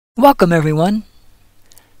Welcome everyone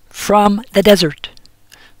from the desert,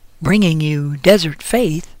 bringing you desert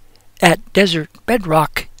faith at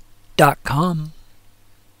DesertBedrock.com.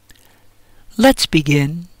 Let's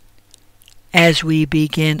begin as we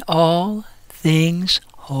begin all things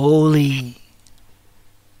holy.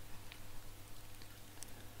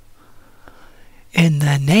 In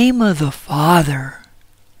the name of the Father,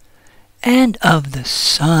 and of the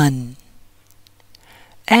Son,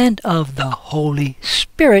 and of the Holy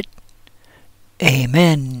Spirit.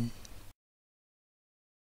 Amen.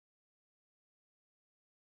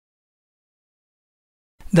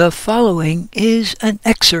 The following is an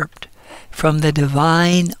excerpt from the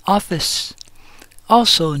Divine Office,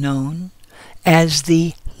 also known as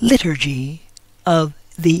the Liturgy of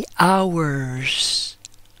the Hours.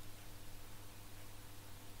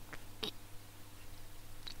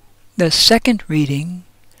 The second reading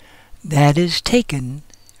that is taken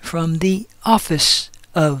from the Office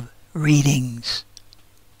of Readings.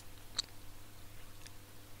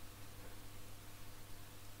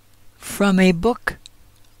 From a book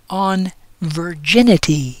on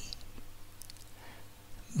virginity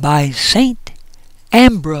by Saint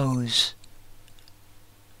Ambrose,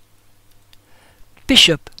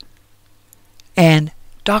 Bishop and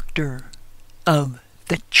Doctor of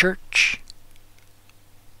the Church.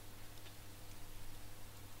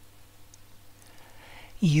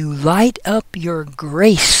 You light up your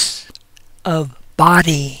grace of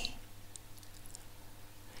body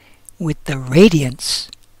with the radiance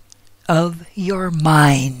of your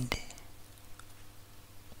mind.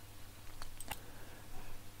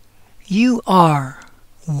 You are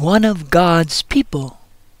one of God's people,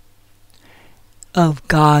 of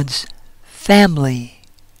God's family,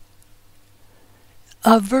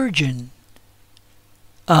 a virgin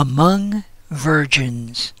among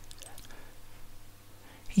virgins.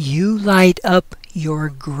 You light up your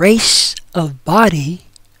grace of body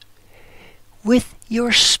with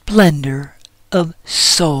your splendor of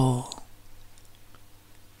soul.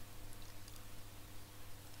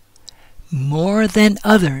 More than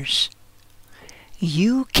others,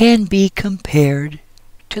 you can be compared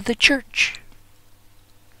to the church.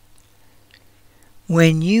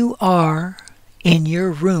 When you are in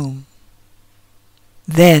your room,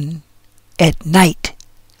 then at night,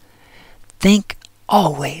 think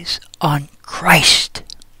always on Christ,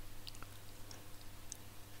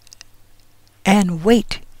 and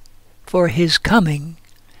wait for His coming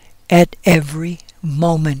at every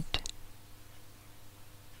moment.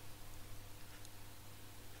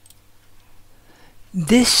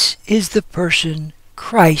 This is the person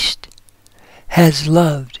Christ has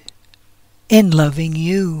loved in loving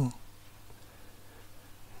you,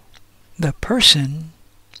 the person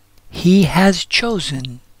He has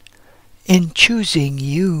chosen in choosing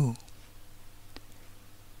you.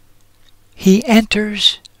 He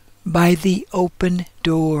enters by the open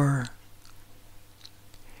door.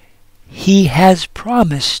 He has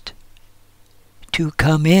promised to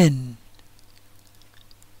come in,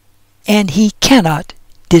 and He cannot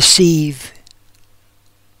deceive.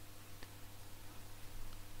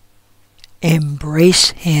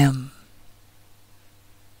 Embrace Him,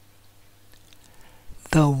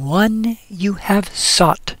 the one you have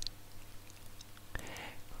sought.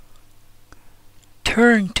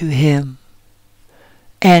 Turn to Him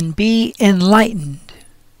and be enlightened.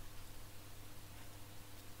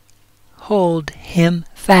 Hold Him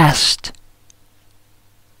fast.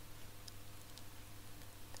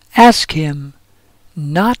 Ask Him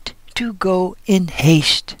not to go in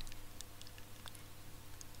haste.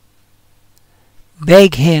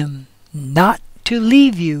 Beg Him not to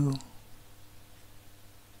leave you.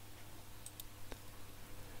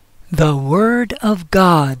 The Word of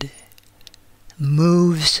God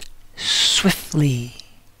moves swiftly.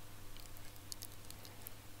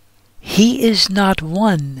 He is not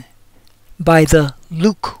won by the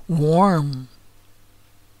lukewarm,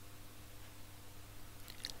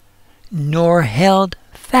 nor held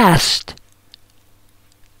fast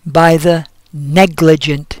by the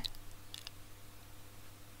negligent.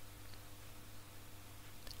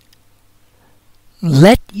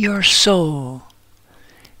 Let your soul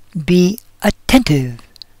be attentive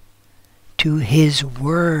to His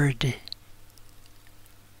Word.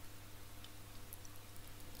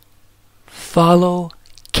 Follow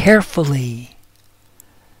carefully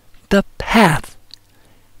the path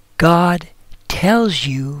God tells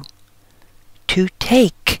you to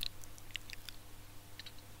take.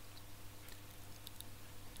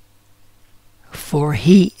 For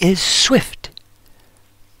He is swift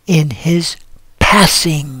in His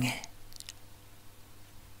passing.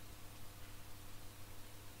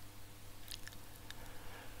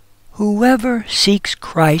 Whoever seeks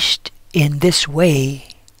Christ in this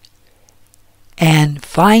way and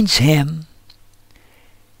finds him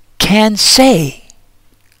can say,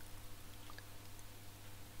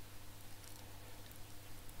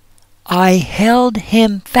 I held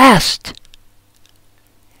him fast,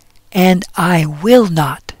 and I will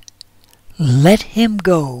not let him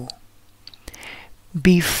go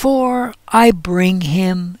before I bring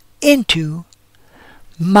him into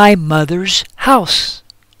my mother's house,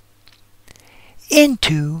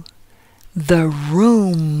 into the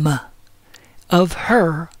room of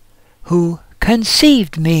her who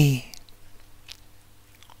conceived me.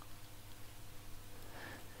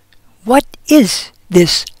 What is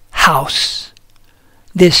this house,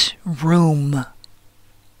 this room,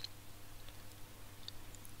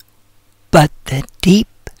 but the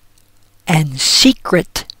deep and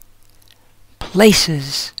secret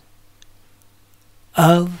places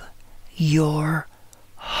of your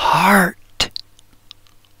heart?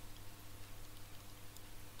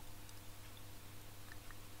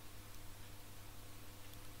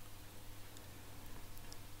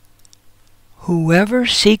 Whoever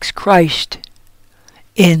seeks Christ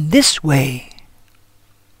in this way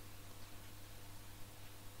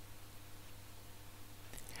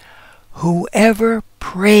whoever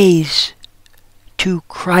prays to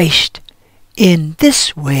Christ in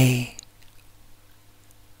this way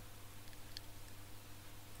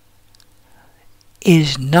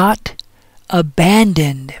is not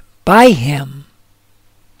abandoned by him.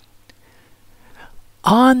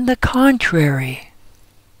 On the contrary,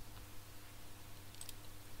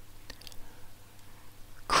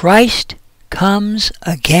 Christ comes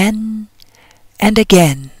again and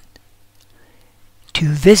again to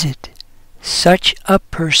visit such a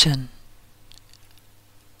person,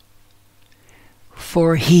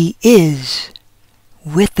 for he is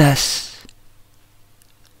with us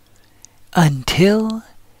until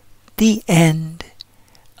the end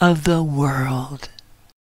of the world.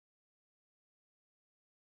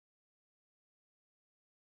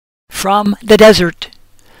 From the desert,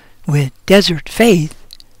 with Desert Faith,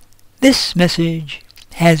 this message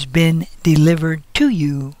has been delivered to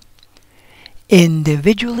you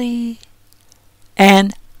individually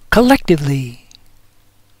and collectively.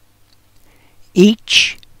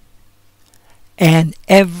 Each and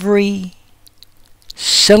every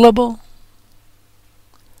syllable,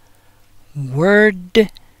 word,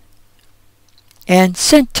 and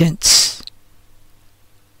sentence,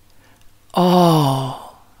 all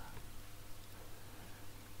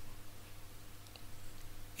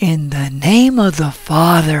in the name of the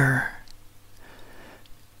Father,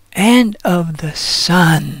 and of the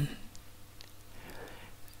Son,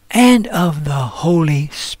 and of the Holy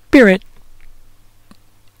Spirit.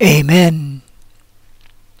 Amen.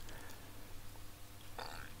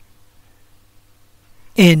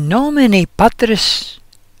 In nomine Patris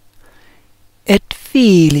et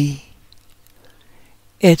Filii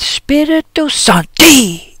et Spiritus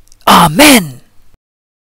Sancti. Amen.